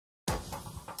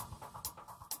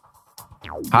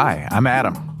Hi, I'm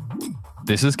Adam,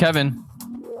 This is Kevin.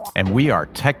 and we are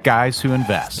Tech Guys Who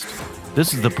Invest.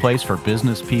 This is the place for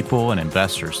business people and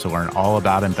investors to learn all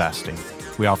about investing.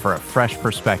 We offer a fresh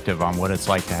perspective on what it's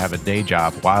like to have a day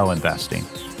job while investing,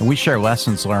 and we share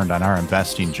lessons learned on our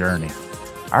investing journey.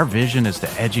 Our vision is to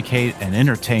educate and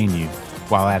entertain you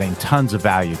while adding tons of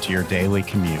value to your daily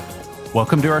commute.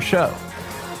 Welcome to our show.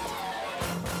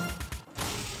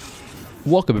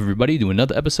 Welcome, everybody, to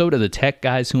another episode of the Tech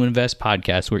Guys Who Invest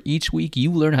podcast, where each week you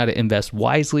learn how to invest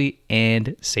wisely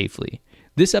and safely.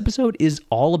 This episode is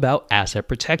all about asset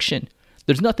protection.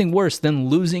 There's nothing worse than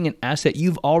losing an asset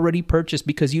you've already purchased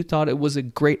because you thought it was a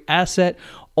great asset,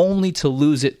 only to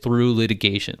lose it through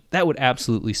litigation. That would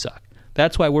absolutely suck.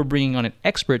 That's why we're bringing on an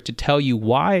expert to tell you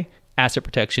why asset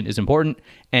protection is important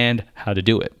and how to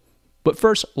do it. But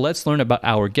first, let's learn about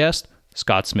our guest,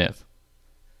 Scott Smith.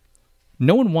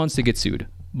 No one wants to get sued,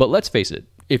 but let's face it,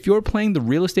 if you're playing the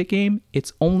real estate game,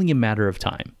 it's only a matter of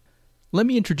time. Let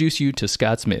me introduce you to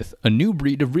Scott Smith, a new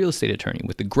breed of real estate attorney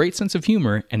with a great sense of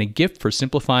humor and a gift for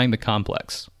simplifying the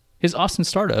complex. His Austin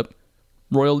startup,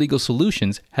 Royal Legal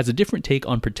Solutions, has a different take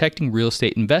on protecting real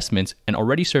estate investments and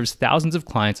already serves thousands of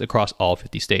clients across all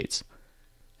 50 states.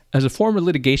 As a former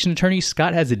litigation attorney,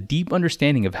 Scott has a deep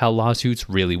understanding of how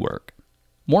lawsuits really work.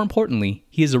 More importantly,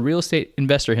 he is a real estate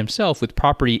investor himself with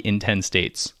property in 10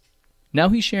 states. Now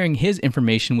he's sharing his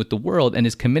information with the world and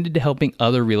is committed to helping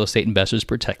other real estate investors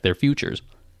protect their futures.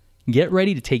 Get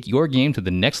ready to take your game to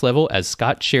the next level as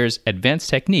Scott shares advanced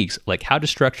techniques like how to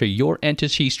structure your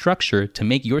entity structure to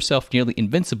make yourself nearly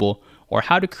invincible or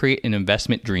how to create an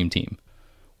investment dream team.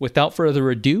 Without further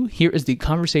ado, here is the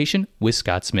conversation with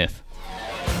Scott Smith.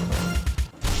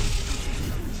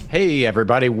 Hey,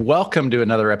 everybody. Welcome to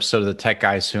another episode of the Tech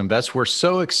Guys Who Invest. We're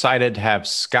so excited to have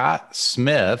Scott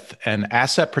Smith, an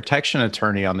asset protection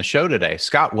attorney, on the show today.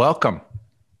 Scott, welcome.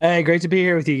 Hey, great to be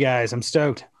here with you guys. I'm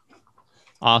stoked.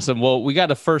 Awesome. Well, we got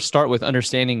to first start with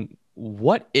understanding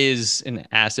what is an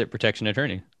asset protection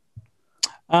attorney?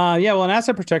 An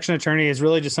asset protection attorney is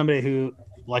really just somebody who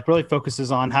really focuses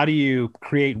on how do you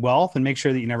create wealth and make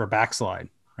sure that you never backslide,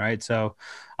 right? So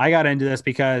I got into this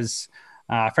because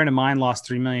a friend of mine lost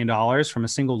 $3 million from a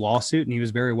single lawsuit, and he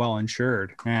was very well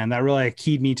insured. And that really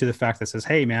keyed me to the fact that says,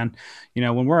 hey, man,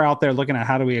 when we're out there looking at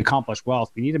how do we accomplish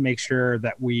wealth, we need to make sure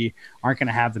that we aren't going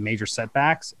to have the major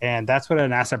setbacks. And that's what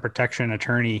an asset protection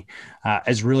attorney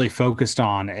is really focused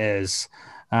on is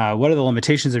what are the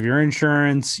limitations of your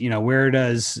insurance? Where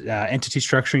does entity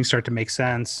structuring start to make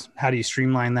sense? How do you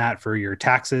streamline that for your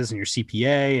taxes and your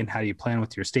CPA? And how do you plan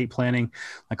with your estate planning?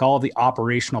 Like all of the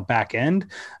operational back end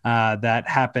that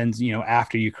happens,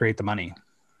 after you create the money.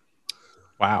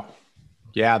 Wow.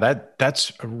 Yeah,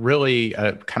 that's really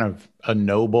a kind of a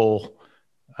noble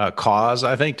cause,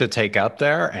 I think, to take up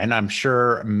there. And I'm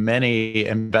sure many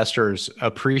investors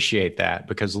appreciate that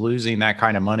because losing that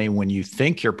kind of money when you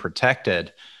think you're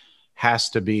protected has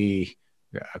to be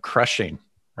crushing,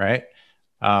 right?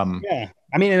 Yeah.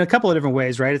 I mean, in a couple of different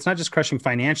ways, right? It's not just crushing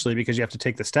financially because you have to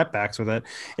take the step backs with it.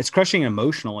 It's crushing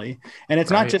emotionally. And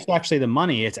it's not just actually the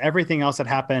money. It's everything else that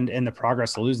happened in the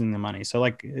progress of losing the money. So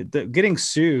getting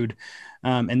sued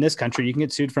in this country, you can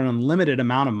get sued for an unlimited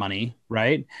amount of money,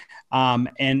 right?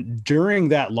 And during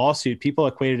that lawsuit, people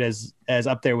equated as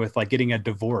up there with getting a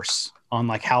divorce on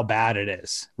how bad it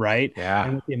is, right? Yeah.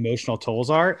 And what the emotional tolls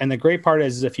are. And the great part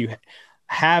is if you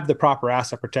have the proper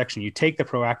asset protection, you take the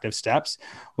proactive steps,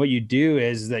 what you do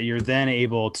is that you're then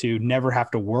able to never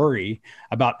have to worry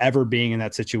about ever being in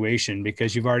that situation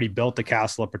because you've already built the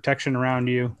castle of protection around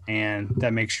you. And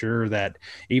that makes sure that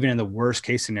even in the worst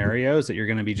case scenarios that you're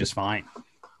going to be just fine.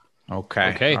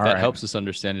 Okay. That helps us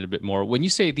understand it a bit more. When you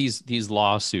say these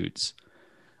lawsuits,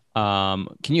 can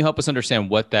you help us understand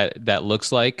what that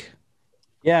looks like?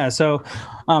 Yeah. So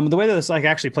the way that this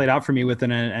actually played out for me with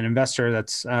an investor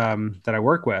that's that I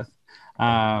work with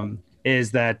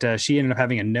is that she ended up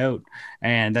having a note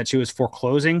and that she was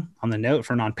foreclosing on the note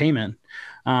for non-payment.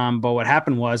 But what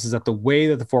happened was that the way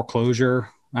that the foreclosure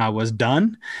was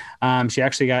done, she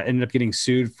actually ended up getting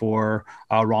sued for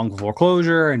wrongful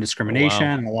foreclosure and discrimination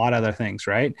and a lot of other things,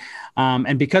 right?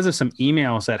 And because of some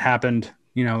emails that happened,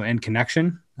 in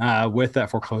connection with that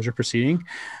foreclosure proceeding,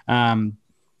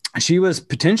 she was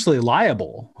potentially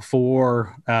liable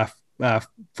for over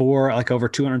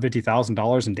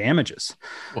 $250,000 in damages.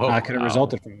 Could have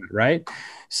resulted from it, right?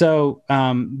 So,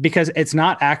 because it's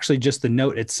not actually just the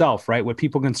note itself, right? What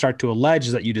people can start to allege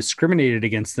is that you discriminated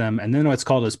against them, and then what's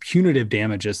called as punitive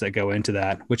damages that go into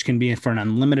that, which can be for an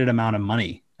unlimited amount of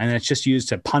money. And it's just used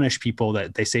to punish people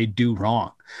that they say do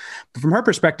wrong. But from her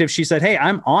perspective, she said, hey,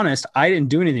 I'm honest. I didn't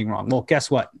do anything wrong. Well,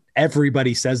 guess what?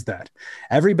 everybody says that.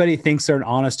 Everybody thinks they're an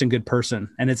honest and good person,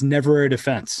 and it's never a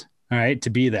defense. All right, to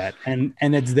be that. And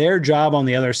it's their job on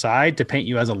the other side to paint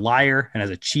you as a liar and as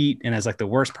a cheat and as like the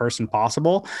worst person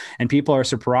possible. And people are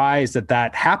surprised that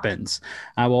that happens.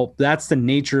 Well, that's the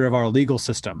nature of our legal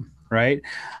system, right?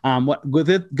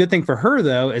 Good thing for her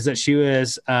though is that she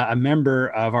was a member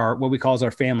of our what we call as our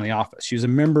family office. She was a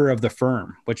member of the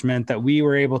firm, which meant that we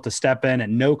were able to step in at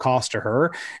no cost to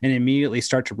her and immediately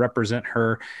start to represent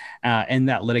her in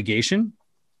that litigation.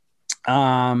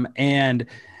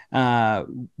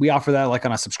 We offer that like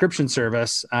on a subscription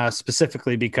service,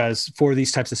 specifically because for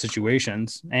these types of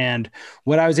situations. And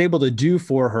what I was able to do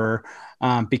for her,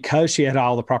 because she had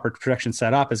all the proper protection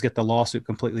set up, is get the lawsuit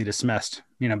completely dismissed.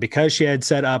 Because she had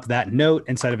set up that note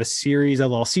inside of a series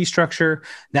LLC structure,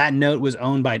 that note was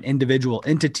owned by an individual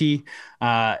entity.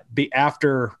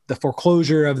 After the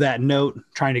foreclosure of that note,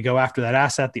 trying to go after that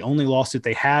asset, the only lawsuit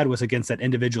they had was against that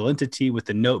individual entity, with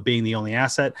the note being the only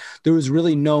asset. There was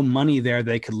really no money there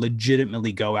they could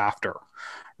legitimately go after.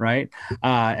 Right.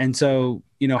 And so,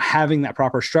 having that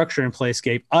proper structure in place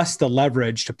gave us the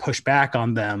leverage to push back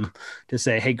on them to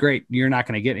say, hey, great, you're not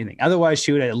going to get anything. Otherwise,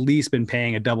 she would have at least been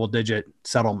paying a double-digit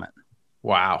settlement.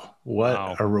 Wow.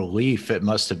 What a relief it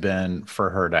must have been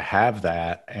for her to have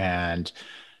that. And,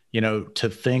 to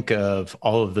think of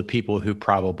all of the people who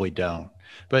probably don't.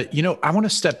 But, I want to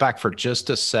step back for just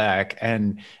a sec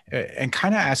and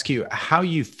kind of ask you how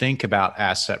you think about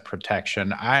asset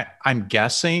protection. I'm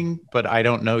guessing, but I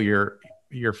don't know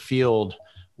your field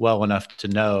well enough to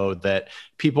know that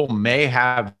people may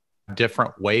have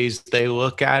different ways they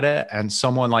look at it. And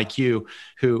someone like you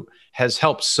who has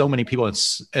helped so many people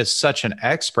as such an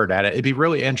expert at it, it'd be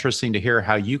really interesting to hear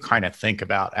how you kind of think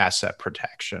about asset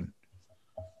protection.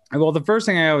 Well, the first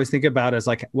thing I always think about is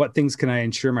like, what things can I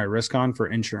insure my risk on for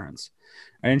insurance?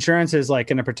 And insurance is like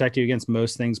going to protect you against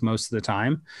most things most of the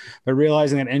time, but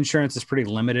realizing that insurance is pretty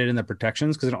limited in the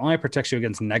protections because it only protects you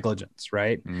against negligence,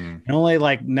 right? And only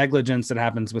like negligence that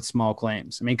happens with small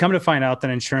claims. I mean, come to find out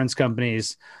that insurance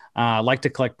companies like to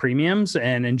collect premiums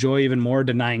and enjoy even more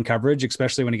denying coverage,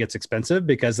 especially when it gets expensive,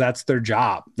 because that's their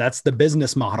job. That's the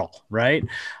business model, right?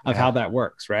 Of how that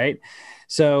works, right?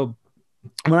 So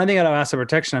when I think about asset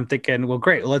protection, I'm thinking, well,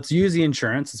 great, let's use the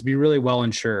insurance. Let's be really well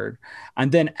insured.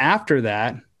 And then after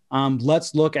that,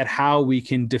 let's look at how we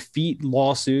can defeat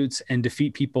lawsuits and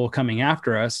defeat people coming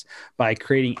after us by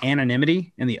creating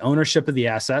anonymity in the ownership of the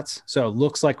assets. So it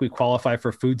looks like we qualify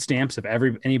for food stamps if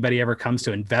anybody ever comes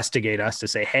to investigate us to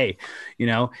say, hey,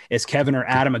 is Kevin or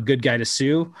Adam a good guy to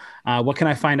sue? What can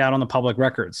I find out on the public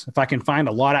records? If I can find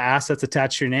a lot of assets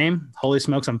attached to your name, holy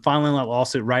smokes, I'm filing that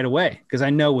lawsuit right away. Because I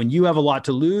know when you have a lot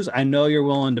to lose, I know you're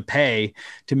willing to pay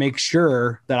to make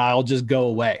sure that I'll just go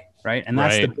away. Right. And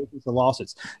that's the business of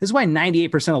lawsuits. This is why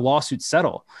 98% of lawsuits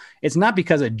settle. It's not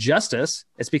because of justice.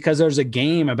 It's because there's a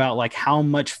game about like how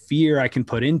much fear I can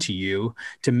put into you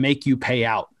to make you pay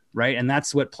out. Right. And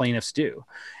that's what plaintiffs do.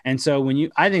 And so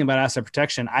I think about asset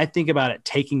protection, I think about it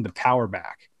taking the power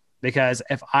back. Because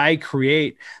if I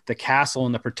create the castle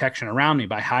and the protection around me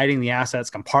by hiding the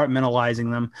assets, compartmentalizing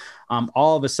them,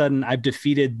 all of a sudden I've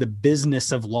defeated the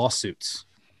business of lawsuits.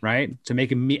 Right? To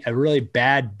make a really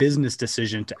bad business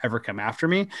decision to ever come after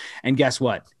me. And guess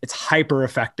what? It's hyper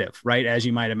effective, right? As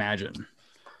you might imagine.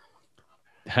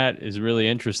 That is really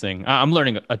interesting. I'm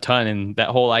learning a ton, and that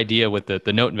whole idea with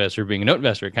the note investor being a note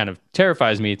investor kind of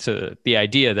terrifies me to the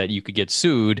idea that you could get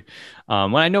sued.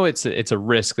 When I know it's a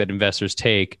risk that investors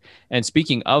take. And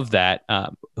speaking of that,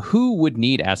 who would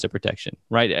need asset protection,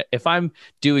 right? If I'm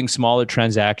doing smaller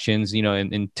transactions,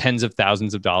 in tens of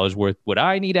thousands of dollars worth, would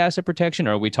I need asset protection,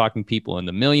 or are we talking people in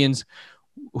the millions?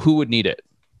 Who would need it?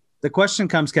 The question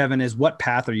comes, Kevin, is what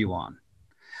path are you on?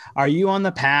 Are you on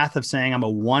the path of saying I'm a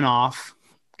one-off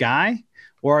guy,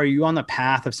 or are you on the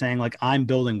path of saying like I'm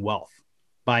building wealth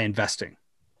by investing?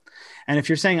 And if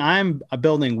you're saying I'm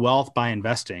building wealth by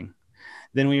investing,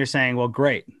 then when you're saying, well,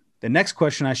 great, the next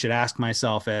question I should ask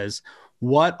myself is,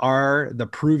 what are the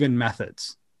proven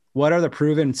methods? What are the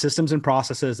proven systems and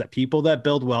processes that people that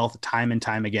build wealth time and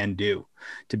time again do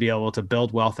to be able to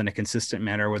build wealth in a consistent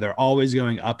manner where they're always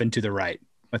going up and to the right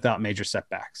without major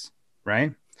setbacks,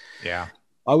 right? Yeah.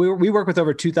 We work with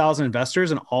over 2,000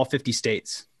 investors in all 50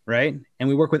 states. Right. And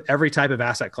we work with every type of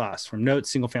asset class, from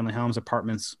notes, single family homes,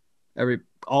 apartments,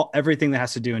 everything that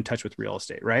has to do in touch with real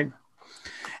estate. Right.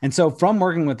 And so from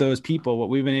working with those people, what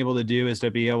we've been able to do is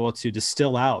to be able to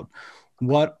distill out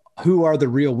who are the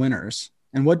real winners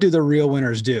and what do the real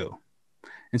winners do.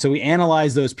 And so we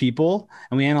analyze those people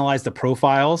and we analyze the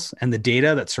profiles and the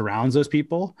data that surrounds those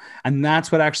people. And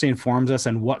that's what actually informs us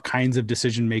on what kinds of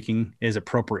decision making is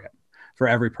appropriate for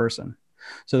every person.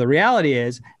 So the reality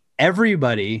is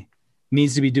everybody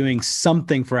needs to be doing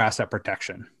something for asset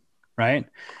protection, right?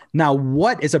 Now,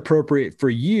 what is appropriate for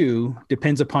you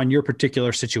depends upon your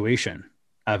particular situation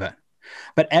of it.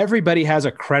 But everybody has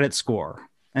a credit score.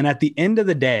 And at the end of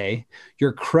the day,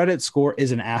 your credit score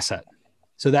is an asset.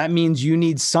 So that means you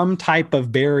need some type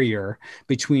of barrier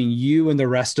between you and the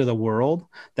rest of the world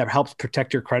that helps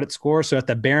protect your credit score. So at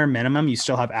the bare minimum, you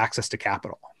still have access to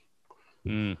capital.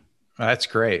 That's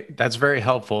great. That's very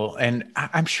helpful. And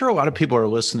I'm sure a lot of people are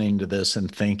listening to this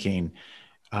and thinking,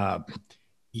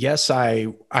 yes,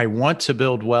 I want to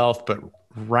build wealth, but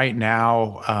right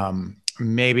now,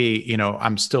 maybe,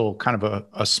 I'm still kind of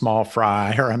a small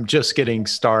fry, or I'm just getting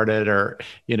started, or,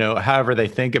 however they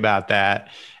think about that.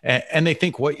 And they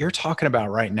think what you're talking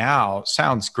about right now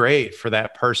sounds great for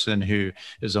that person who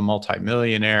is a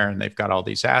multimillionaire and they've got all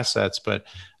these assets. But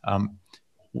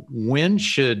when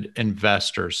should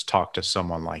investors talk to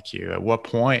someone like you? At what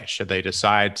point should they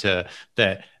decide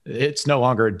that it's no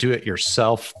longer a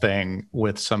do-it-yourself thing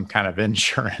with some kind of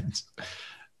insurance?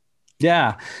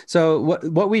 Yeah. So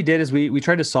what we did is we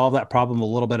tried to solve that problem a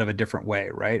little bit of a different way,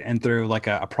 right? And through like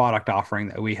a product offering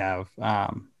that we have,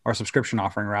 or subscription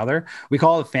offering rather, we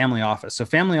call it family office. So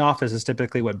family office is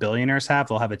typically what billionaires have.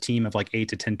 They'll have a team of like 8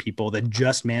 to 10 people that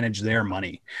just manage their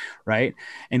money, right?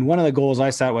 And one of the goals I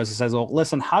set was, it says, well,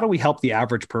 listen, how do we help the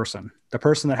average person? The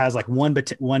person that has like 1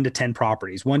 to 10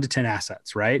 properties, 1 to 10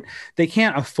 assets, right? They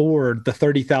can't afford the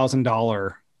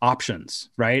 $30,000 options,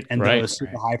 right? And those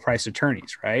super high priced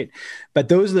attorneys, right? But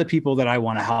those are the people that I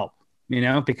want to help,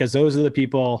 because those are the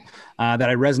people that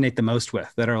I resonate the most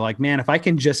with, that are like, man, if I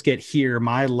can just get here,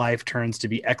 my life turns to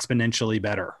be exponentially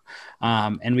better.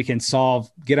 And we can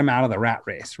get them out of the rat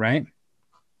race, right?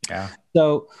 Yeah.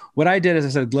 So what I did is I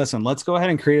said, listen, let's go ahead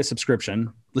and create a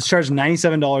subscription. Let's charge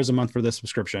 $97 a month for this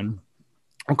subscription.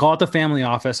 I'll call it the family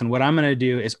office. And what I'm going to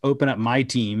do is open up my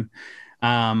team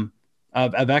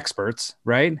of experts,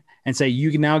 right? And say,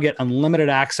 you can now get unlimited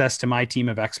access to my team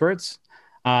of experts,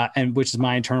 and which is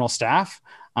my internal staff,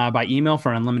 by email for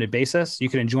an unlimited basis. You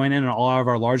can join in on all of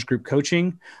our large group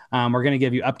coaching. We're going to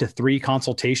give you up to 3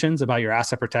 consultations about your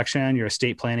asset protection, your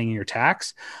estate planning, and your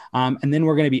tax. And then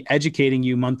we're going to be educating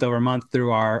you month over month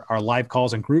through our live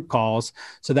calls and group calls.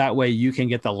 So that way you can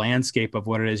get the landscape of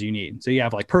what it is you need. So you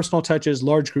have like personal touches,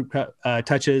 large group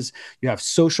touches. You have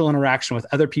social interaction with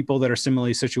other people that are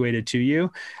similarly situated to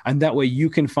you. And that way you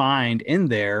can find in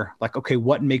there, like, okay,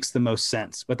 what makes the most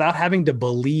sense without having to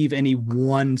believe any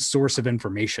one source of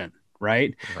information.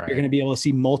 Right? You're going to be able to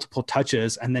see multiple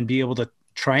touches and then be able to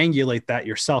triangulate that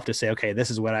yourself to say, okay,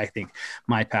 this is what I think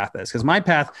my path is. Because my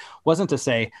path wasn't to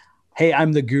say, hey,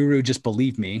 I'm the guru, just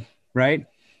believe me, right?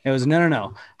 It was,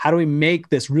 no. How do we make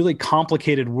this really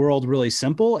complicated world really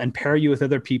simple and pair you with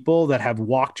other people that have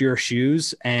walked your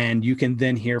shoes, and you can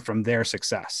then hear from their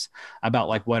success about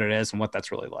like what it is and what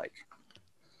that's really like.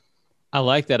 I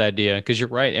like that idea, because you're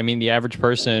right. I mean, the average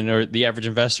person or the average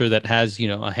investor that has,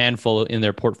 a handful in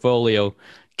their portfolio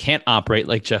can't operate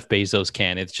like Jeff Bezos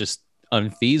can. It's just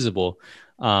unfeasible.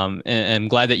 And I'm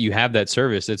glad that you have that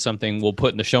service. It's something we'll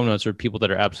put in the show notes for people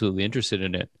that are absolutely interested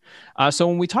in it. So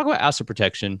when we talk about asset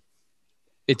protection,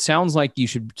 it sounds like you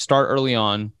should start early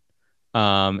on,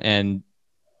 and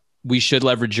we should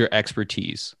leverage your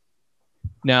expertise.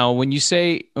 Now, when you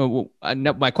say,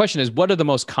 my question is, what are the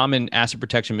most common asset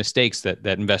protection mistakes that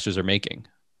investors are making?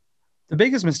 The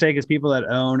biggest mistake is people that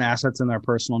own assets in their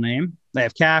personal name. They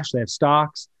have cash, they have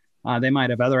stocks, they might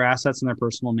have other assets in their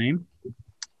personal name.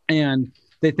 And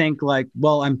they think like,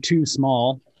 well, I'm too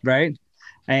small, right?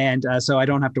 And so I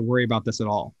don't have to worry about this at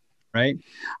all, right?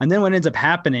 And then what ends up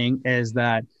happening is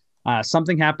that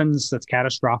something happens that's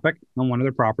catastrophic on one of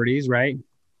their properties, right?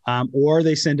 Or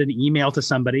they send an email to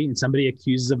somebody and somebody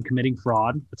accuses them of committing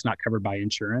fraud that's not covered by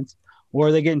insurance,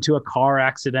 or they get into a car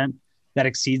accident that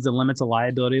exceeds the limits of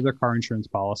liability of their car insurance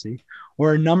policy,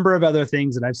 or a number of other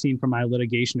things that I've seen from my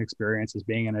litigation experience as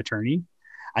being an attorney.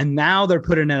 And now they're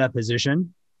put in a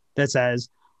position that says,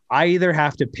 I either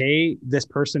have to pay this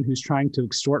person who's trying to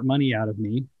extort money out of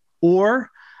me, or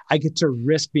I get to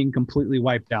risk being completely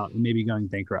wiped out and maybe going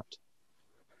bankrupt.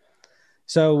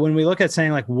 So when we look at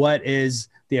saying like, what is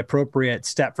the appropriate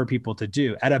step for people to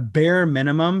do? At a bare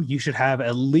minimum, you should have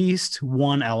at least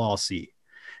one LLC,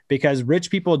 because rich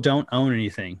people don't own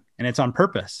anything, and it's on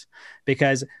purpose,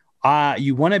 because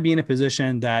you want to be in a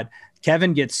position that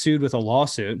Kevin gets sued with a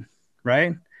lawsuit,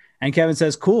 right? And Kevin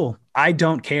says, cool, I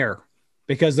don't care,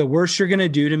 because the worst you're going to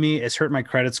do to me is hurt my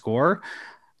credit score,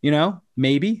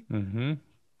 maybe. Mm-hmm.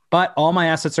 But all my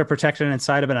assets are protected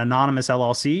inside of an anonymous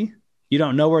LLC. You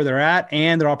don't know where they're at,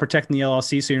 and they're all protecting the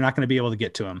LLC, so you're not going to be able to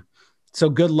get to them. So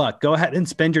good luck. Go ahead and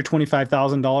spend your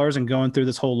 $25,000 and going through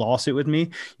this whole lawsuit with me.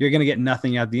 You're going to get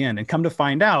nothing at the end. And come to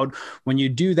find out, when you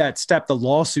do that step, the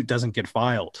lawsuit doesn't get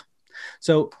filed.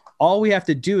 So all we have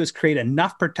to do is create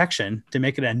enough protection to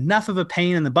make it enough of a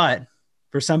pain in the butt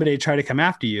for somebody to try to come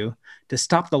after you to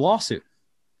stop the lawsuit.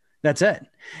 That's it.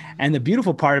 And the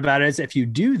beautiful part about it is if you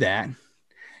do that,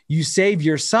 you save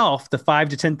yourself the $5,000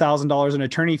 to $10,000 in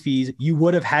attorney fees you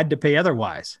would have had to pay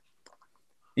otherwise.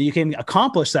 And you can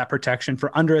accomplish that protection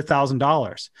for under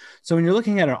 $1,000. So when you're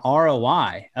looking at an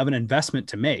ROI of an investment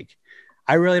to make,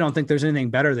 I really don't think there's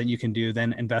anything better that you can do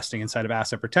than investing inside of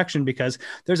asset protection, because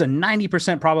there's a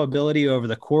 90% probability over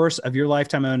the course of your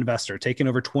lifetime of an investor, taking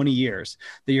over 20 years,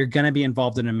 that you're going to be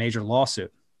involved in a major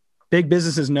lawsuit. Big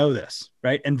businesses know this,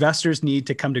 right? Investors need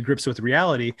to come to grips with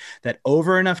reality that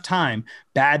over enough time,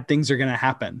 bad things are going to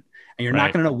happen. And you're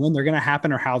not going to know when they're going to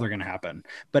happen or how they're going to happen.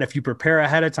 But if you prepare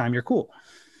ahead of time, you're cool.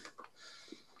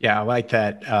 Yeah, I like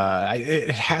that. It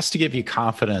has to give you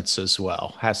confidence as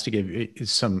well. Has to give you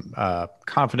some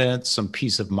confidence, some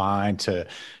peace of mind to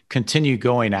continue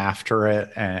going after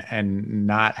it, and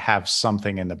not have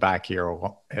something in the back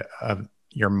of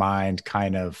your mind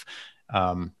kind of,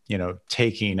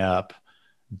 taking up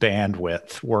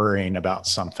bandwidth, worrying about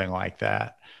something like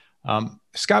that.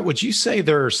 Scott, would you say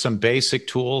there are some basic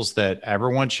tools that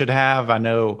everyone should have? I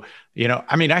know,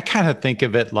 I kind of think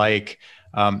of it like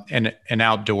an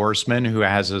outdoorsman who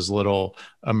has his little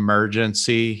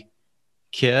emergency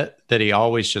kit that he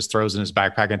always just throws in his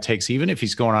backpack and takes, even if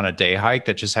he's going on a day hike,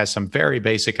 that just has some very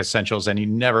basic essentials and he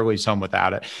never leaves home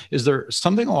without it. Is there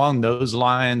something along those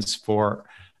lines for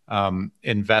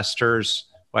investors,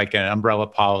 like an umbrella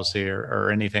policy or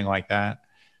anything like that?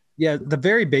 Yeah, the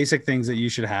very basic things that you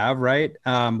should have, right,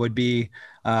 would be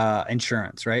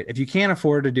insurance, right? If you can't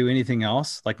afford to do anything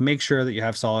else, like make sure that you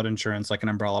have solid insurance, like an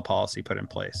umbrella policy put in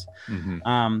place.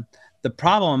 Mm-hmm. The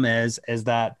problem is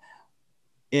that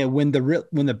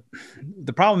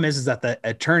the problem is that the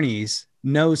attorneys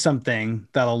know something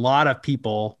that a lot of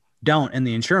people don't in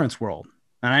the insurance world,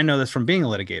 and I know this from being a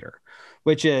litigator,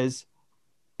 which is,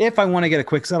 if I want to get a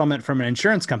quick settlement from an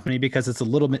insurance company because it's a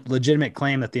little bit legitimate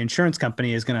claim that the insurance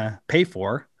company is going to pay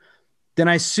for, then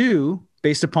I sue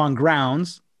based upon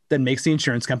grounds that makes the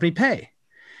insurance company pay.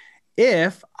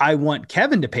 If I want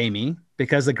Kevin to pay me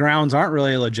because the grounds aren't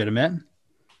really legitimate,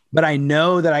 but I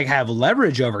know that I have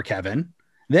leverage over Kevin,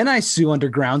 then I sue under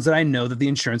grounds that I know that the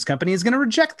insurance company is going to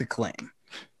reject the claim.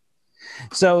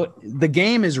 So the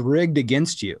game is rigged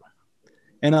against you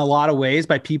in a lot of ways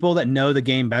by people that know the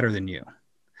game better than you.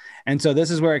 And so this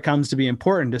is where it comes to be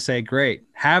important to say, great,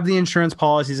 have the insurance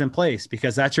policies in place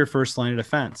because that's your first line of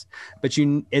defense. But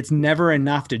it's never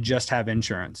enough to just have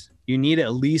insurance. You need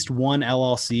at least one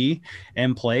LLC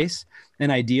in place,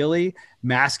 and ideally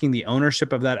masking the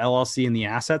ownership of that LLC and the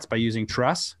assets by using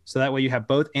trusts. So that way you have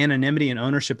both anonymity and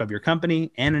ownership of your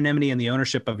company, anonymity and the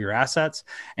ownership of your assets,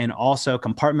 and also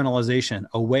compartmentalization,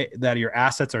 a way that your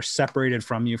assets are separated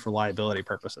from you for liability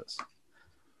purposes.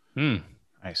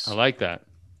 Nice. I like that.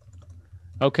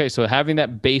 Okay, so having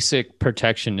that basic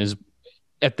protection is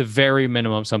at the very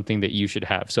minimum something that you should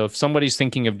have. So if somebody's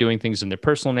thinking of doing things in their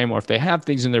personal name, or if they have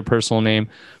things in their personal name,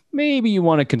 maybe you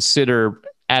want to consider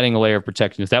adding a layer of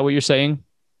protection. Is that what you're saying?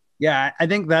 Yeah, I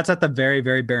think that's at the very,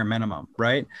 very bare minimum,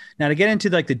 right? Now to get into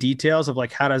like the details of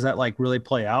like how does that like really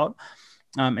play out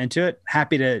into it,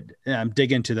 happy to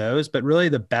dig into those. But really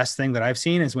the best thing that I've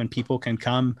seen is when people can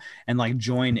come and like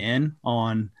join in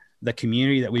on the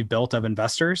community that we've built of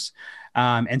investors,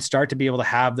 and start to be able to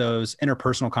have those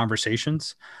interpersonal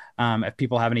conversations. If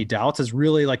people have any doubts, is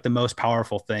really like the most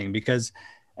powerful thing, because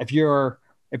if you're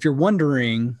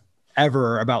wondering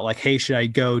ever about like, hey, should I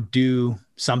go do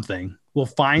something? We'll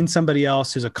find somebody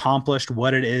else who's accomplished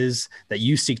what it is that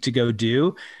you seek to go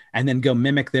do, and then go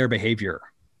mimic their behavior.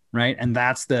 Right. And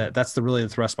that's the really the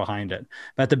thrust behind it.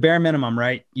 But at the bare minimum,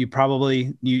 right, you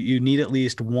probably, you need at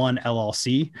least one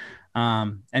LLC.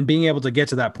 And being able to get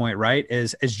to that point, right,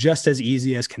 is just as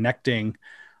easy as connecting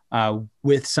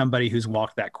with somebody who's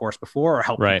walked that course before or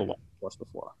helped people walk the course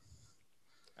before.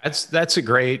 That's a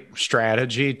great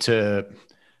strategy to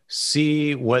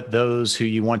see what those who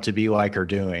you want to be like are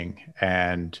doing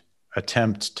and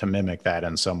attempt to mimic that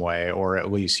in some way, or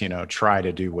at least, try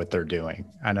to do what they're doing.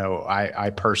 I know I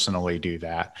personally do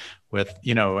that with,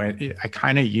 I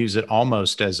kind of use it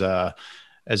almost as a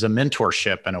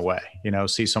mentorship in a way,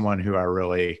 see someone who I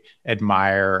really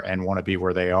admire and want to be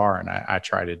where they are. And I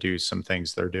try to do some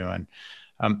things they're doing.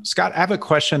 Scott, I have a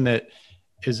question that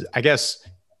is, I guess,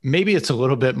 maybe it's a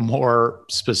little bit more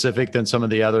specific than some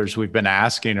of the others we've been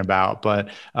asking about, but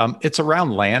it's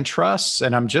around land trusts.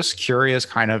 And I'm just curious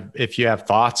kind of if you have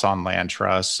thoughts on land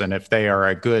trusts and if they are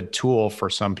a good tool for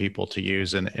some people to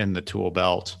use in the tool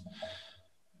belt.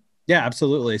 Yeah,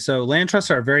 absolutely. So land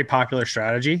trusts are a very popular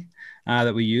strategy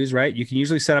that we use, right? You can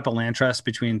usually set up a land trust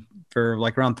for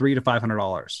like around $300 to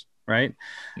 $500. Right?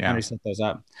 Yeah. And set those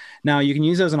up. Now you can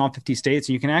use those in all 50 states.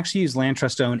 And you can actually use land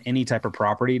trust to own any type of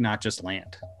property, not just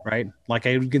land, right? Like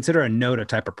I would consider a note a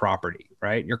type of property,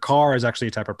 right? Your car is actually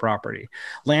a type of property.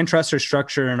 Land trusts are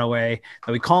structured in a way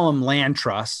that we call them land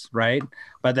trusts, right?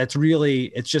 But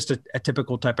it's just a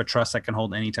typical type of trust that can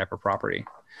hold any type of property.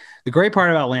 The great part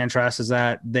about land trusts is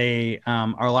that they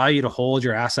allow you to hold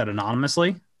your asset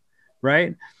anonymously,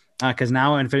 right? Because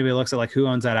now if anybody looks at like who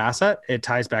owns that asset, it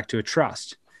ties back to a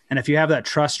trust. And if you have that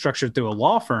trust structured through a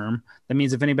law firm, that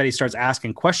means if anybody starts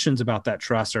asking questions about that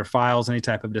trust or files any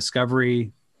type of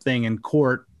discovery thing in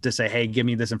court to say, hey, give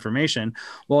me this information.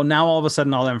 Well, now all of a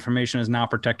sudden, all that information is now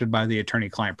protected by the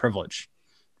attorney-client privilege,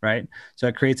 right? So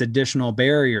it creates additional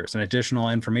barriers and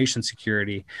additional information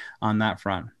security on that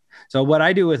front. So what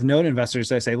I do with note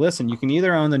investors, I say, listen, you can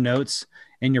either own the notes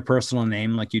in your personal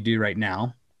name like you do right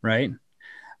now, right?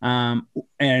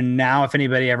 And now if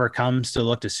anybody ever comes to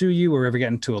look to sue you or ever get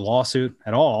into a lawsuit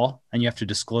at all, and you have to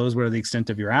disclose what are the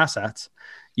extent of your assets,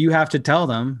 you have to tell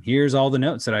them, here's all the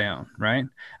notes that I own, right?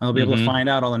 And they'll be able to find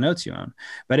out all the notes you own.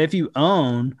 But if you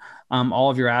own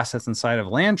all of your assets inside of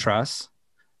land trusts,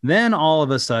 then all of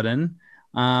a sudden,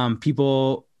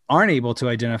 people aren't able to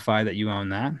identify that you own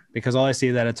that because all I see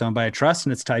is that it's owned by a trust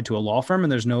and it's tied to a law firm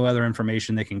and there's no other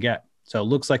information they can get. So it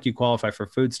looks like you qualify for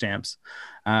food stamps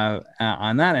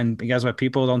on that. And guess what?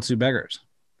 People don't sue beggars.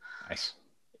 Nice.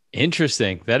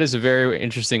 Interesting. That is a very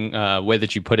interesting way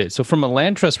that you put it. So from a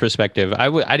land trust perspective, I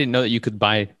didn't know that you could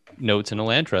buy notes in a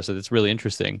land trust. So that's really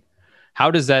interesting.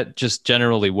 How does that just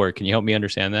generally work? Can you help me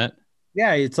understand that?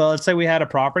 Yeah. So let's say we had a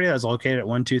property that's located at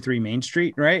 123 Main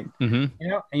Street, right? Mm-hmm. You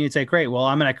know, and you'd say, great, well,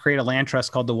 I'm going to create a land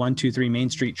trust called the 123 Main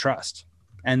Street Trust.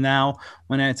 And now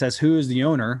when it says who is the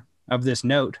owner of this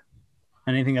note,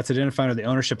 anything that's identified with the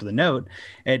ownership of the note,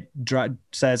 it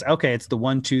says, okay, it's the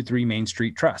 123 Main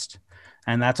Street Trust.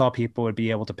 And that's all people would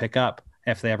be able to pick up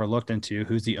if they ever looked into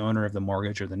who's the owner of the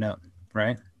mortgage or the note,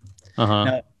 right? Uh-huh.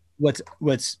 Now,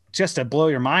 what's just to blow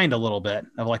your mind a little bit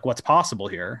of like what's possible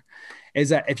here is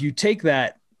that if you take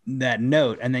that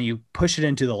note and then you push it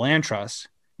into the land trust,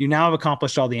 you now have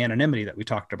accomplished all the anonymity that we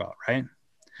talked about, right?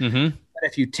 Mm-hmm.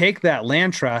 If you take that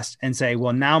land trust and say,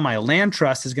 well, now my land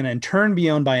trust is going to in turn be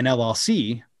owned by an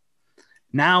LLC.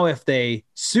 Now, if they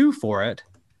sue for it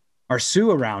or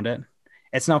sue around it,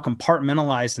 it's now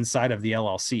compartmentalized inside of the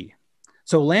LLC.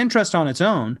 So land trust on its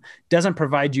own doesn't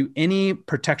provide you any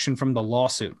protection from the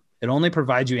lawsuit. It only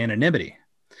provides you anonymity.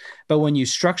 But when you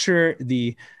structure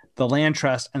the land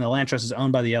trust and the land trust is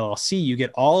owned by the LLC, you get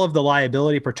all of the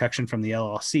liability protection from the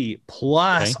LLC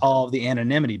plus all of the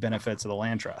anonymity benefits of the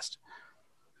land trust.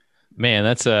 Man,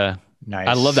 that's nice.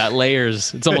 I love that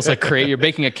layers. It's almost like you're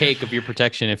baking a cake of your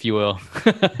protection, if you will.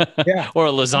 Yeah. Or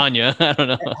a lasagna. I don't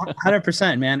know.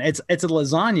 100%, man. It's a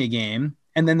lasagna game.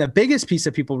 And then the biggest piece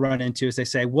that people run into is they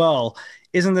say, well,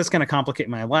 isn't this going to complicate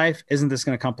my life? Isn't this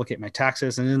going to complicate my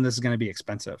taxes? And then this is going to be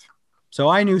expensive. So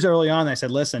I knew early on, I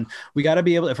said, listen, we got to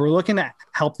be able, if we're looking to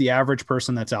help the average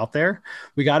person that's out there,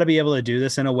 we got to be able to do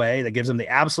this in a way that gives them the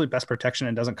absolute best protection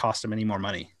and doesn't cost them any more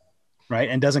money. Right.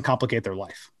 And doesn't complicate their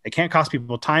life. It can't cost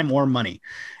people time or money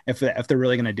if they're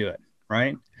really going to do it.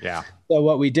 Right. Yeah. So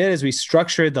what we did is we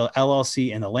structured the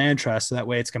LLC and the land trust so that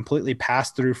way it's completely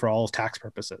passed through for all tax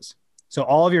purposes. So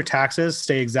all of your taxes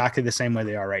stay exactly the same way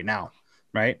they are right now.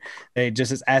 Right. They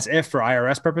just as if for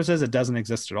IRS purposes, it doesn't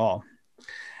exist at all.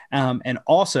 And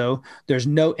also there's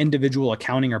no individual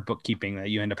accounting or bookkeeping that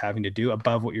you end up having to do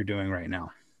above what you're doing right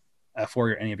now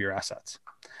for any of your assets.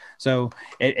 So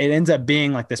it ends up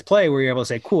being like this play where you're able to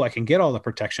say, cool, I can get all the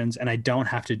protections and I don't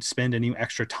have to spend any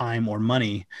extra time or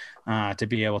money to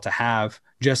be able to have,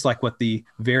 just like what the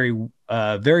very,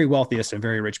 very wealthiest and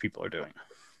very rich people are doing.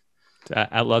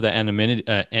 I love that anonymity,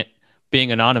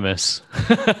 being anonymous.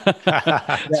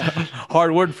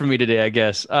 Hard word for me today, I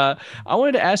guess. I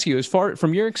wanted to ask you, as far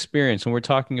from your experience, when we're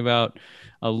talking about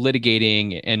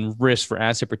litigating and risk for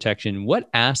asset protection, what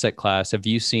asset class have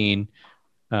you seen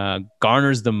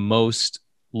garners the most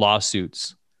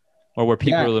lawsuits, or where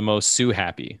people are the most sue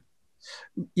happy?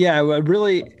 Yeah,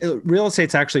 really, real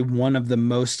estate's actually one of the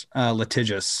most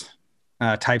litigious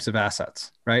types of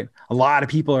assets, right? A lot of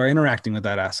people are interacting with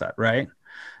that asset, right?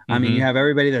 I mean, you have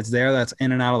everybody that's there that's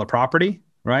in and out of the property,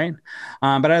 right?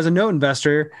 But as a note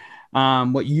investor,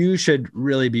 What you should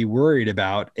really be worried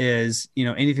about is,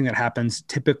 anything that happens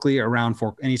typically around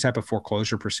for any type of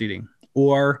foreclosure proceeding,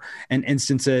 or in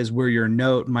instances where your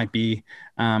note might be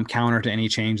counter to any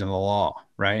change in the law,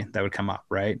 right? That would come up,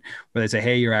 right? Where they say,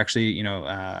 hey, you're actually,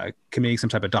 committing some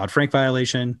type of Dodd-Frank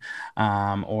violation,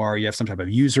 or you have some type of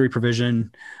usury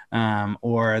provision,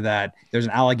 or that there's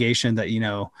an allegation that,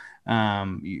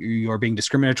 you're being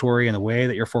discriminatory in the way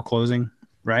that you're foreclosing,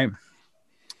 right?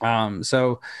 All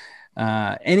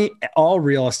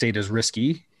real estate is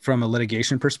risky from a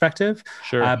litigation perspective,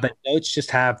 Sure. but notes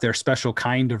just have their special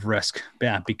kind of risk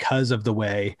because of the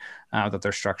way that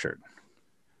they're structured.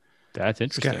 That's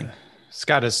interesting.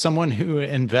 Scott, as someone who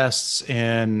invests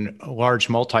in large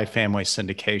multifamily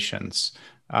syndications,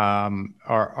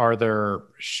 are there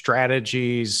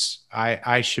strategies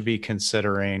I should be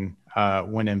considering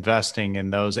when investing in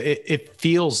those? It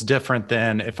feels different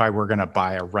than if I were going to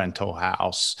buy a rental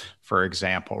house, for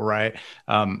example, right?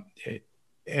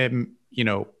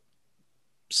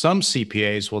 Some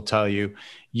CPAs will tell you,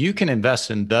 you can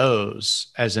invest in those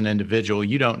as an individual.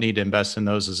 You don't need to invest in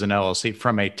those as an LLC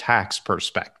from a tax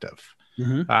perspective.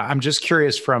 Mm-hmm. I'm just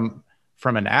curious from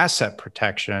an asset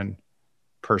protection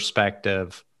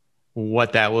perspective,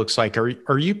 what that looks like.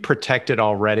 Are you protected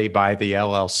already by the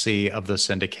LLC of the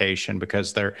syndication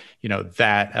because they're,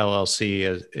 that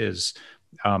LLC is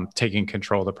taking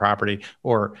control of the property,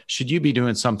 or should you be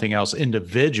doing something else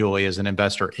individually as an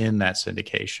investor in that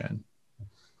syndication?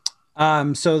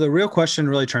 So the real question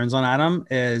really turns on, Adam,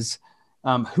 is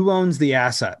who owns the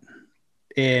asset?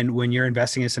 And when you're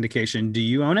investing in syndication, do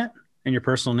you own it in your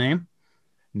personal name?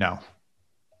 No.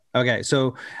 Okay.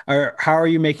 So how are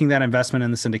you making that investment in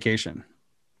the syndication?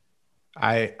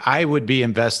 I would be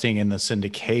investing in the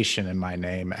syndication in my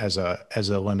name as a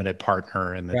limited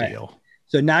partner in the deal.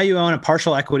 So now you own a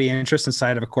partial equity interest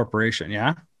inside of a corporation.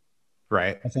 Yeah.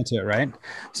 Right. That's into it. Right.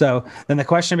 So then the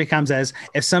question becomes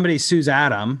if somebody sues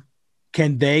Adam,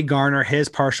 can they garner his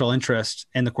partial interest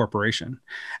in the corporation?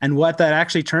 And what that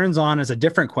actually turns on is a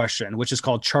different question, which is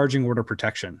called charging order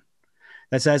protection.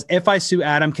 That says, if I sue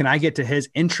Adam, can I get to his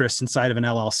interest inside of an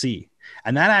LLC?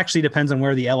 And that actually depends on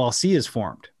where the LLC is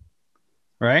formed,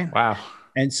 right? Wow.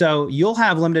 And so you'll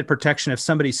have limited protection if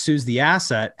somebody sues the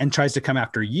asset and tries to come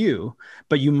after you,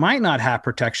 but you might not have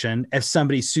protection if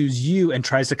somebody sues you and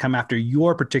tries to come after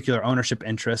your particular ownership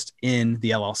interest in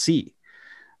the LLC,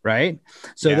 right?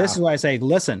 So This is why I say,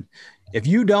 listen, if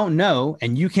you don't know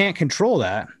and you can't control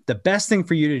that, the best thing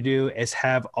for you to do is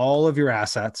have all of your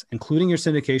assets, including your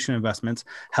syndication investments,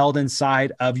 held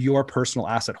inside of your personal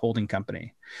asset holding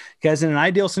company. Because in an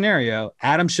ideal scenario,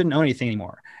 Adam shouldn't own anything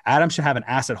anymore. Adam should have an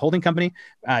asset holding company,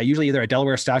 usually either a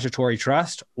Delaware statutory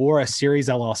trust or a series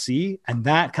LLC. And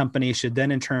that company should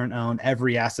then in turn own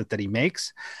every asset that he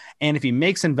makes. And if he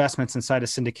makes investments inside of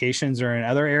syndications or in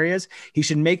other areas, he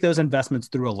should make those investments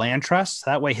through a land trust.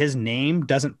 That way his name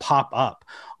doesn't pop up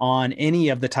on any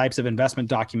of the types of investment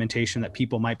documentation that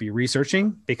people might be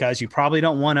researching, because you probably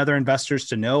don't want other investors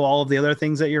to know all of the other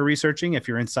things that you're researching if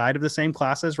you're inside of the same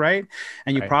classes, right?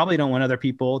 And you probably don't want other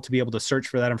people to be able to search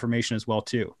for that information as well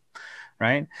too,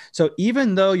 right? So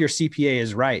even though your CPA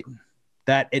is right,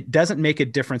 that it doesn't make a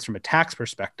difference from a tax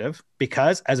perspective,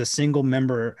 because as a single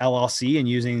member LLC and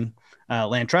using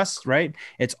land trusts, right,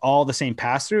 it's all the same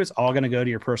pass through. It's all going to go to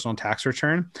your personal tax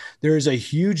return. There is a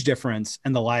huge difference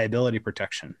in the liability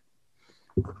protection.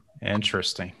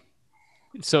 Interesting.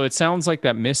 So it sounds like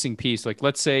that missing piece, like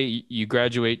let's say you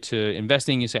graduate to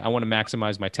investing, you say, I want to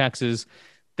maximize my taxes.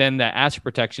 Then that asset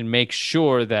protection makes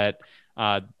sure that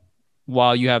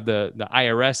while you have the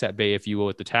IRS at bay, if you will,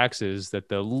 with the taxes, that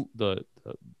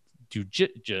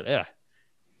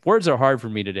words are hard for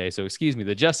me today, so excuse me.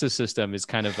 The justice system is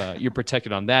kind of you're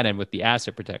protected on that end with the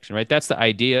asset protection, right? That's the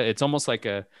idea. It's almost like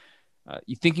you're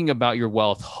thinking about your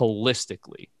wealth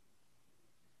holistically.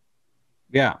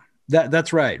 Yeah.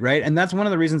 That's right. And that's one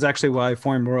of the reasons actually why I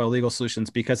formed Royal Legal Solutions,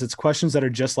 because it's questions that are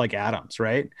just like Adam's,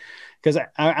 right? Because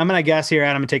I'm going to guess here,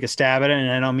 Adam, and take a stab at it.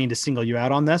 And I don't mean to single you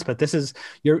out on this, but this is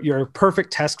your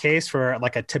perfect test case for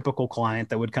like a typical client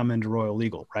that would come into Royal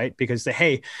Legal, right? Because they,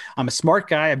 hey, I'm a smart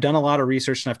guy. I've done a lot of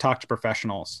research and I've talked to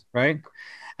professionals, right?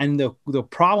 And the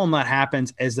problem that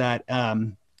happens is that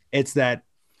it's that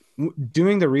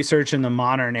doing the research in the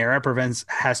modern era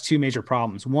has two major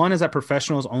problems. One is that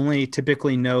professionals only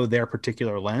typically know their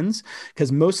particular lens,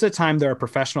 because most of the time they're a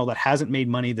professional that hasn't made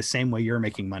money the same way you're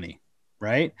making money,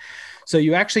 right? So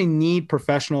you actually need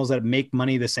professionals that make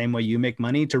money the same way you make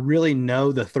money to really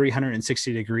know the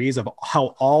 360 degrees of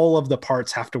how all of the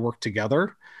parts have to work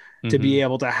together to be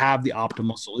able to have the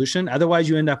optimal solution. Otherwise,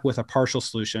 you end up with a partial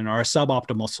solution or a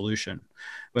suboptimal solution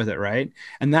with it, right?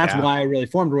 And that's why I really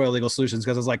formed Royal Legal Solutions,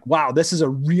 because I was like, wow, this is a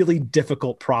really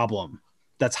difficult problem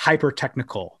that's hyper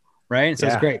technical, right? So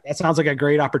it's great. That sounds like a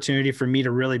great opportunity for me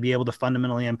to really be able to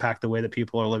fundamentally impact the way that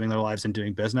people are living their lives and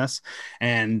doing business.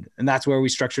 And that's where we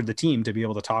structured the team to be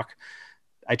able to talk.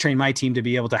 I train my team to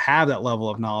be able to have that level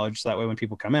of knowledge. So that way, when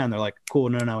people come in, they're like, cool,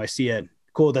 no, I see it.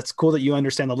 Cool. That's cool that you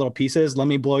understand the little pieces. Let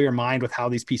me blow your mind with how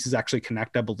these pieces actually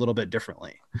connect up a little bit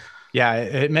differently. Yeah,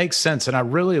 it makes sense. And I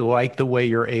really like the way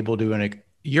you're able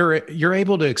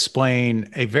to explain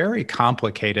a very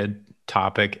complicated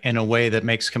topic in a way that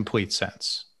makes complete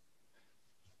sense.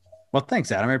 Well, thanks,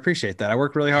 Adam. I appreciate that. I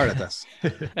worked really hard at this.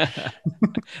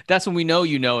 That's when we know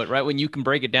you know it, right? When you can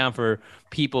break it down for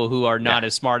people who are not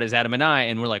as smart as Adam and I,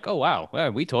 and we're like, oh,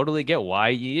 wow, we totally get why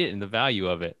you eat it and the value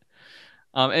of it.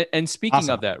 And speaking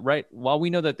of that, right, while we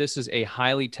know that this is a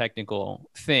highly technical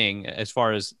thing as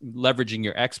far as leveraging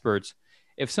your experts,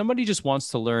 if somebody just wants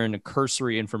to learn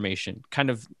cursory information, kind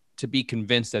of to be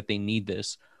convinced that they need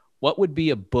this, what would be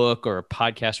a book or a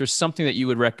podcast or something that you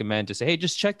would recommend to say, hey,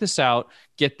 just check this out,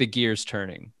 get the gears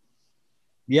turning?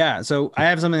 Yeah. So I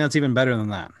have something that's even better than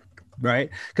that,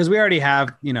 right? Because we already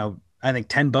have, I think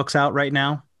 10 books out right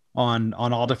now on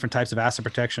all different types of asset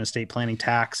protection, estate planning,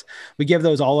 tax. We give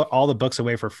those all the books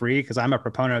away for free, because I'm a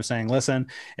proponent of saying, listen,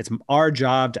 it's our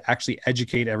job to actually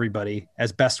educate everybody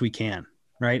as best we can,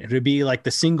 right? To be like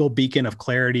the single beacon of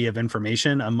clarity of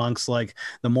information amongst like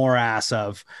the morass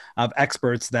of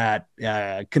experts that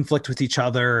conflict with each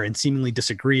other and seemingly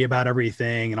disagree about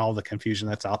everything and all the confusion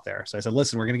that's out there. So I said,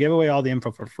 listen, we're going to give away all the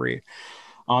info for free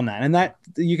on that. And that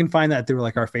you can find that through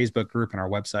like our Facebook group and our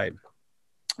website.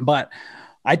 But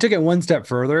I took it one step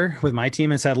further with my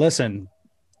team and said, listen,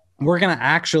 we're going to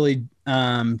actually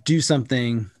do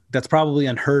something that's probably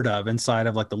unheard of inside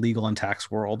of like the legal and tax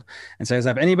world. And so,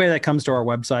 if anybody that comes to our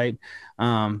website,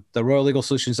 the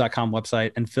royallegalsolutions.com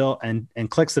website, and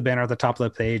clicks the banner at the top of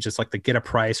the page, it's like the get a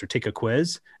price or take a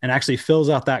quiz, and actually fills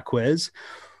out that quiz.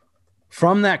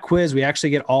 From that quiz, we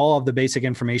actually get all of the basic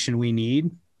information we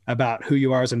need about who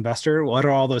you are as an investor. What are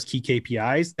all those key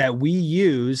KPIs that we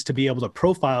use to be able to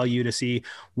profile you to see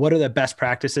what are the best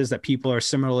practices that people are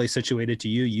similarly situated to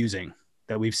you using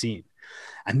that we've seen.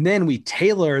 And then we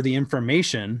tailor the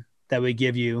information that we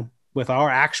give you with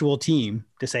our actual team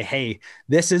to say, hey,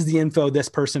 this is the info this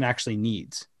person actually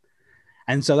needs.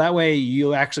 And so that way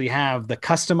you actually have the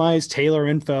customized tailor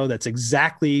info that's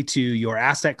exactly to your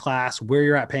asset class, where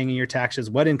you're at paying your taxes,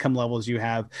 what income levels you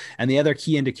have, and the other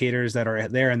key indicators that are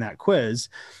there in that quiz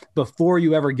before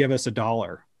you ever give us a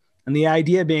dollar. And the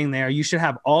idea being there, you should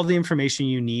have all the information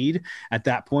you need at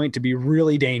that point to be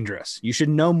really dangerous. You should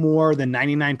know more than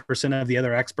 99% of the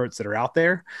other experts that are out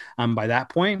there by that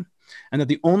point. And that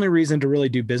the only reason to really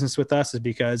do business with us is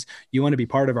because you want to be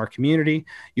part of our community,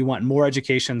 you want more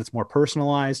education that's more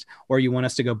personalized, or you want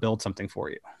us to go build something for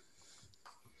you.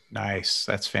 Nice.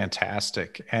 That's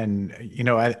fantastic. And,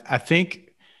 I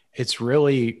think it's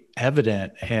really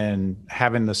evident in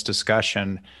having this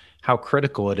discussion how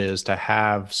critical it is to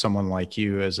have someone like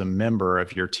you as a member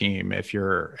of your team if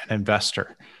you're an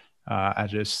investor. I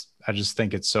just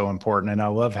think it's so important. And I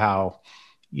love how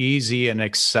easy and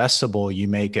accessible you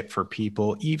make it for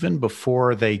people even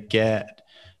before they get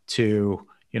to,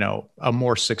 a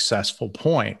more successful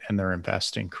point in their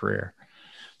investing career.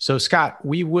 So Scott,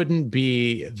 we wouldn't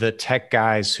be the tech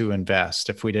guys who invest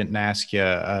if we didn't ask you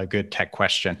a good tech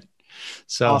question.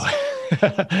 So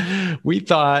awesome. we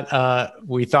thought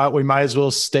we might as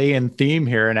well stay in theme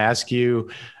here and ask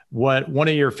you what one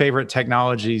of your favorite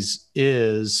technologies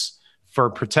is for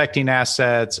protecting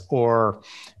assets, or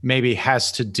maybe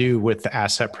has to do with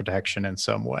asset protection in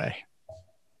some way.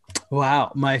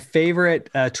 Wow. My favorite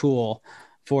tool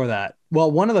for that. Well,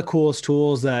 one of the coolest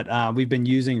tools that we've been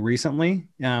using recently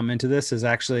into this is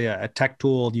actually a tech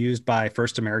tool used by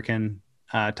First American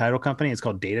Title Company. It's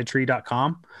called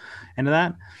datatree.com into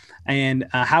that. And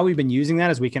how we've been using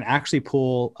that is we can actually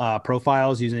pull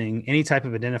profiles using any type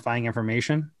of identifying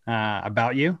information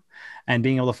about you, and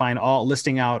being able to find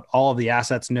listing out all of the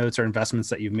assets, notes, or investments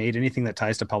that you've made, anything that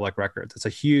ties to public records. It's a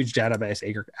huge database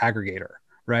aggregator,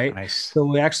 right? Nice. So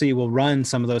we actually will run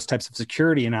some of those types of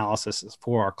security analysis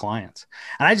for our clients.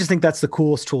 And I just think that's the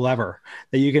coolest tool ever,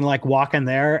 that you can like walk in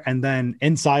there and then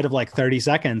inside of like 30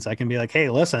 seconds, I can be like, hey,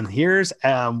 listen, here's,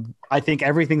 I think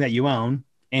everything that you own,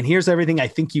 and here's everything I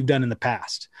think you've done in the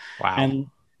past. Wow.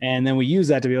 And then we use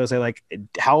that to be able to say like,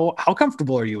 how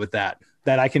comfortable are you with that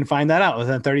I can find that out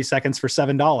within 30 seconds for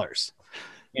 $7,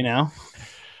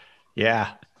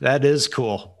 Yeah, that is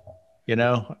cool.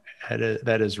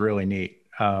 That is really neat.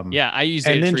 I use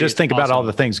and data then tree. just It's think about all awesome.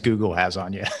 the things Google has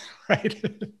on you, right?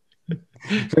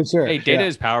 For sure. Hey, data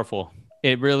is powerful.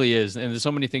 It really is. And there's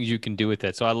so many things you can do with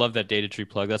it. So I love that data tree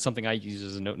plug. That's something I use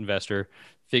as a note investor,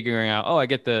 figuring out, I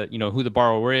get who the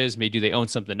borrower is. Maybe do they own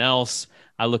something else?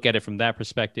 I look at it from that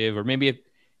perspective. Or maybe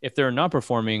if they're a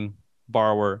non-performing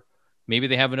borrower, maybe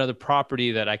they have another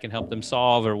property that I can help them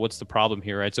solve, or what's the problem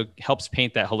here, right? So it helps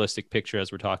paint that holistic picture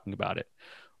as we're talking about it.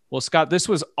 Well, Scott, this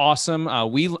was awesome.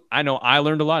 I know I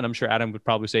learned a lot, and I'm sure Adam would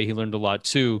probably say he learned a lot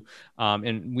too.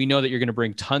 And we know that you're going to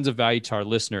bring tons of value to our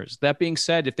listeners. That being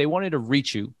said, if they wanted to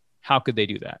reach you, how could they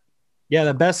do that? Yeah,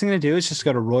 the best thing to do is just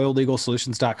go to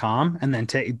royallegalsolutions.com and then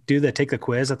take the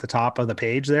quiz at the top of the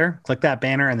page there. Click that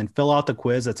banner and then fill out the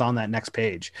quiz that's on that next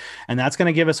page. And that's going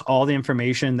to give us all the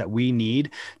information that we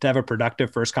need to have a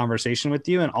productive first conversation with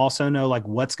you, and also know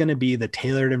what's going to be the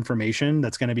tailored information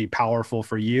that's going to be powerful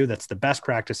for you. That's the best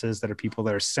practices that are people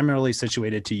that are similarly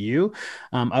situated to you,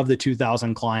 of the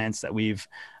 2,000 clients that we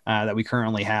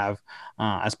currently have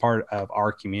as part of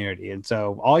our community. And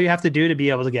so all you have to do to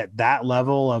be able to get that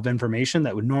level of information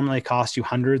that would normally cost you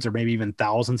hundreds or maybe even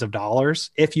thousands of dollars,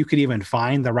 if you could even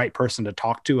find the right person to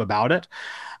talk to about it,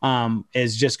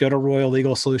 is just go to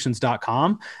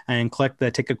royallegalsolutions.com and click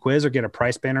the take a quiz or get a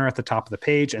price banner at the top of the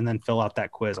page, and then fill out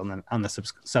that quiz on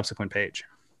the subsequent page.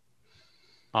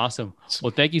 Awesome.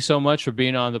 Well, thank you so much for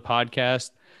being on the podcast.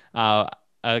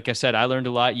 Like I said, I learned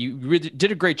a lot. You really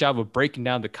did a great job of breaking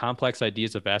down the complex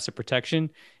ideas of asset protection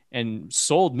and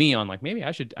sold me on maybe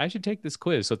I should take this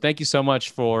quiz. So thank you so much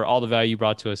for all the value you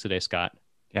brought to us today, Scott.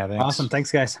 Yeah, thanks. Awesome.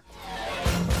 Thanks, guys.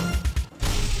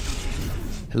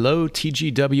 Hello,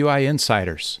 TGWI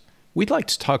insiders. We'd like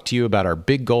to talk to you about our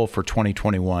big goal for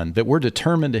 2021 that we're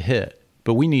determined to hit,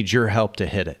 but we need your help to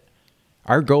hit it.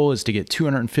 Our goal is to get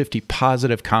 250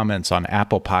 positive comments on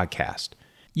Apple Podcast.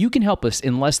 You can help us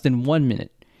in less than 1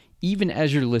 minute, even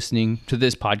as you're listening to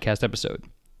this podcast episode.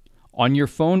 On your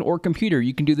phone or computer,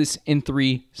 you can do this in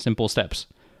 3 simple steps.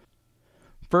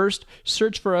 First,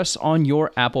 search for us on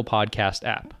your Apple Podcast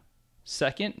app.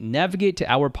 Second, navigate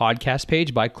to our podcast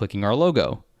page by clicking our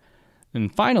logo.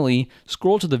 And finally,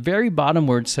 scroll to the very bottom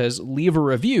where it says leave a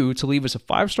review to leave us a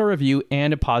 5-star review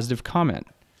and a positive comment.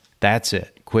 That's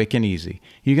it. Quick and easy.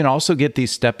 You can also get these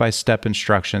step-by-step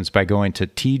instructions by going to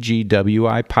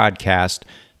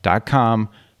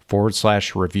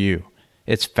tgwipodcast.com/review.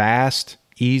 It's fast,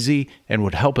 easy, and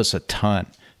would help us a ton.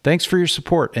 Thanks for your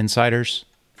support, insiders.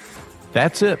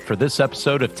 That's it for this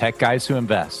episode of Tech Guys Who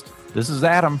Invest. This is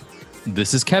Adam.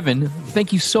 This is Kevin.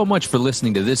 Thank you so much for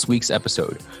listening to this week's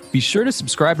episode. Be sure to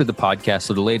subscribe to the podcast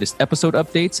for the latest episode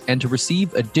updates and to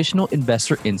receive additional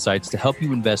investor insights to help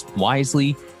you invest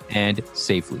wisely and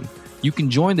safely. You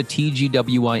can join the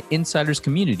TGWI Insiders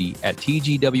community at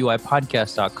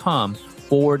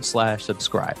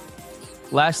tgwipodcast.com/subscribe.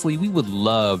 Lastly, we would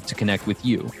love to connect with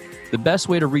you. The best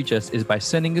way to reach us is by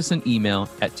sending us an email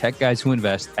at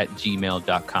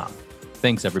techguyswhoinvest@gmail.com.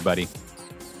 Thanks, everybody.